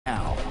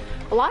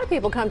A lot of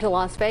people come to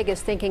Las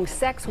Vegas thinking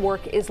sex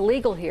work is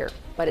legal here,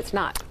 but it's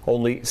not.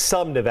 Only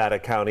some Nevada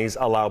counties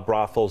allow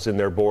brothels in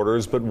their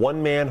borders, but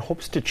one man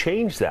hopes to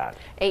change that.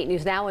 8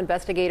 News Now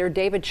investigator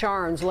David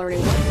Charnes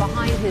learning what's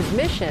behind his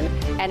mission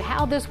and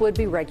how this would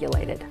be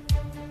regulated.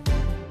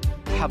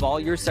 Have all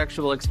your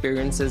sexual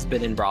experiences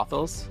been in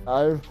brothels?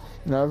 I've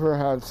never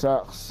had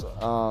sex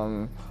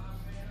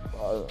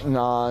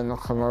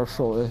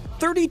non-commercially.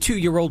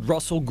 32-year-old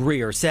Russell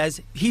Greer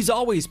says he's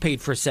always paid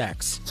for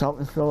sex. It's helped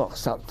me feel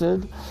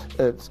accepted.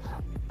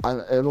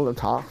 I'm able to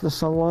talk to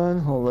someone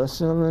who'll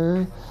listen to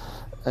me,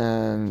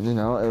 and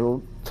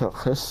able to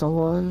kiss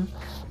someone.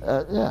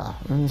 Yeah,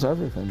 it means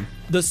everything.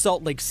 The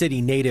Salt Lake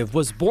City native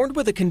was born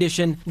with a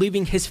condition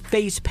leaving his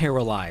face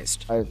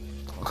paralyzed. I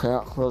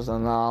can't close my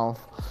mouth.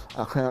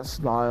 I can't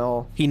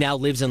smile. He now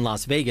lives in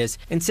Las Vegas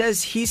and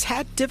says he's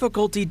had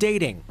difficulty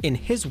dating. In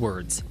his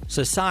words,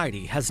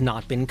 society has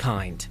not been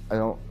kind. I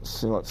don't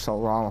see what's so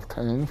wrong with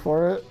paying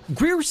for it.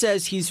 Greer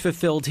says he's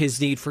fulfilled his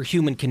need for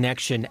human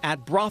connection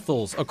at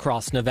brothels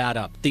across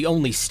Nevada, the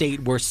only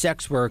state where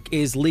sex work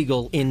is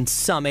legal in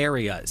some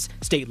areas.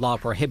 State law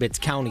prohibits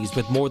counties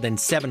with more than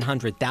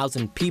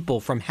 700,000 people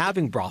from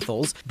having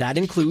brothels. That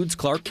includes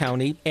Clark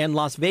County and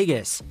Las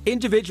Vegas.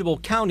 Individual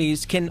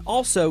counties can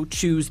also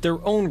choose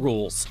their own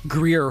rules.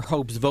 Greer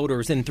hopes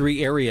voters in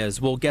 3 areas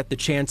will get the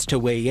chance to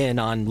weigh in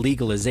on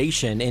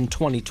legalization in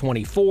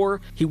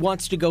 2024. He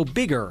wants to go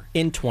bigger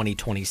in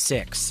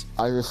 2026.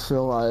 I just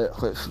feel like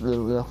it should be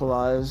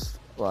legalized,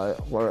 like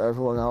where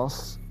everyone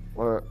else,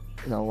 where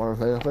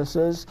Vegas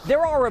is.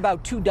 There are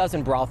about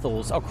 24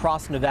 brothels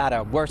across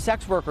Nevada where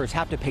sex workers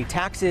have to pay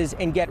taxes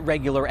and get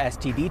regular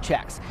STD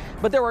checks.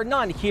 But there are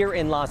none here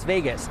in Las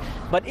Vegas.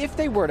 But if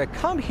they were to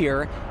come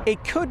here,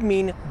 it could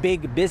mean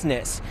big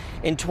business.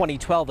 In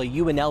 2012, a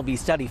UNLV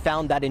study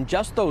found that in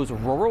just those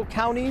rural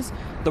counties,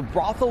 the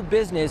brothel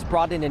business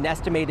brought in an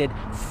estimated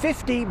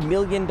 $50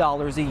 million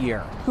a year.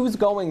 Who's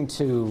going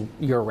to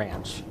your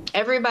ranch?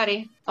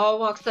 Everybody, all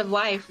walks of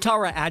life.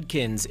 Tara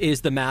Adkins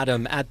is the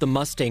madam at the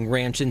Mustang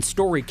Ranch in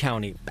Story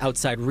County,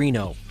 outside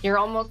Reno. You're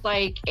almost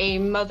like a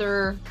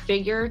mother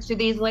figure to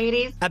these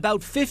ladies.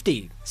 About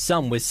 50,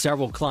 some with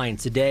several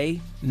clients a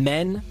day,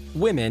 men,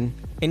 women,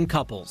 and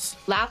couples.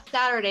 Last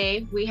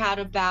Saturday, we had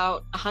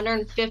about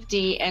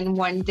 150 in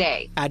one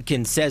day.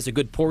 Adkins says a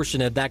good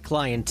portion of that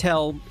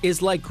clientele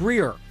is like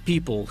Greer,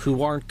 people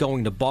who aren't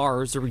going to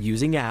bars or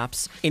using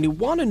apps and who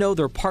want to know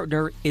their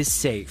partner is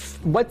safe.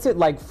 What's it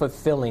like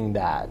fulfilling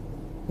that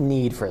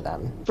need for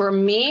them? For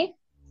me,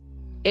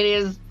 it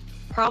is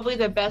probably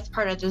the best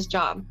part of this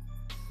job,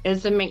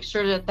 is to make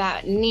sure that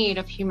that need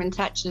of human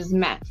touch is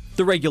met.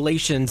 The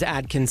regulations,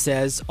 Adkins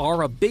says,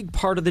 are a big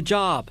part of the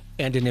job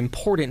and an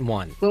important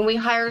one. When we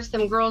hire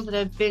some girls that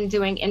have been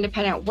doing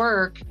independent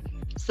work,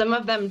 some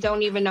of them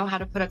don't even know how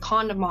to put a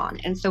condom on,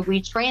 and so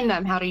we train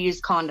them how to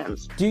use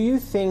condoms. Do you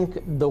think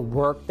the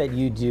work that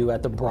you do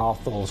at the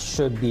brothels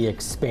should be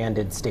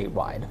expanded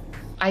statewide?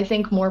 I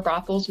think more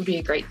brothels would be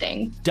a great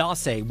thing.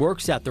 Dasse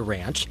works at the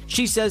ranch.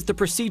 She says the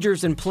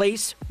procedures in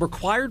place,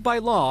 required by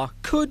law,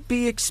 could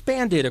be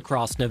expanded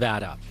across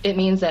Nevada. It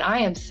means that I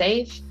am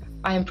safe,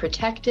 I am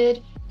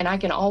protected, and I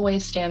can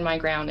always stand my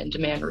ground and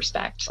demand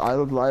respect. I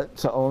would like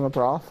to own a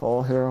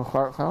brothel here in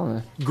Clark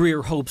County.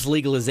 Greer hopes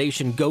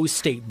legalization goes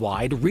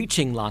statewide,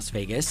 reaching Las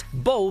Vegas,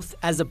 both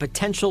as a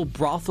potential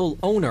brothel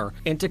owner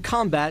and to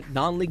combat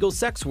non-legal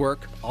sex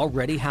work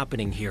already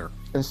happening here.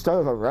 Instead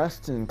of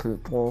arresting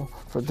people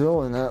for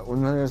doing it, we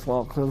may as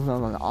well give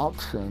them an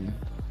option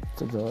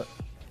to do it.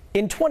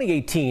 In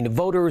 2018,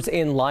 voters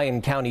in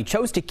Lyon County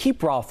chose to keep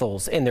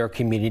brothels in their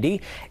community.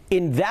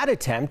 In that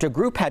attempt, a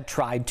group had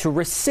tried to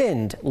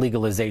rescind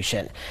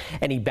legalization.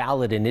 Any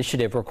ballot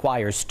initiative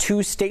requires 2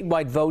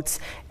 statewide votes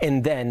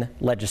and then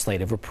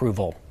legislative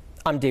approval.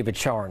 I'm David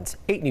Charnes,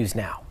 8 News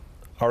Now.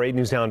 Our 8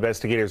 News Now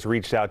investigators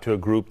reached out to a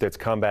group that's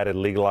combated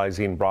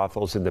legalizing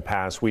brothels in the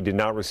past. We did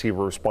not receive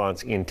a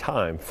response in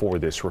time for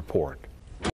this report.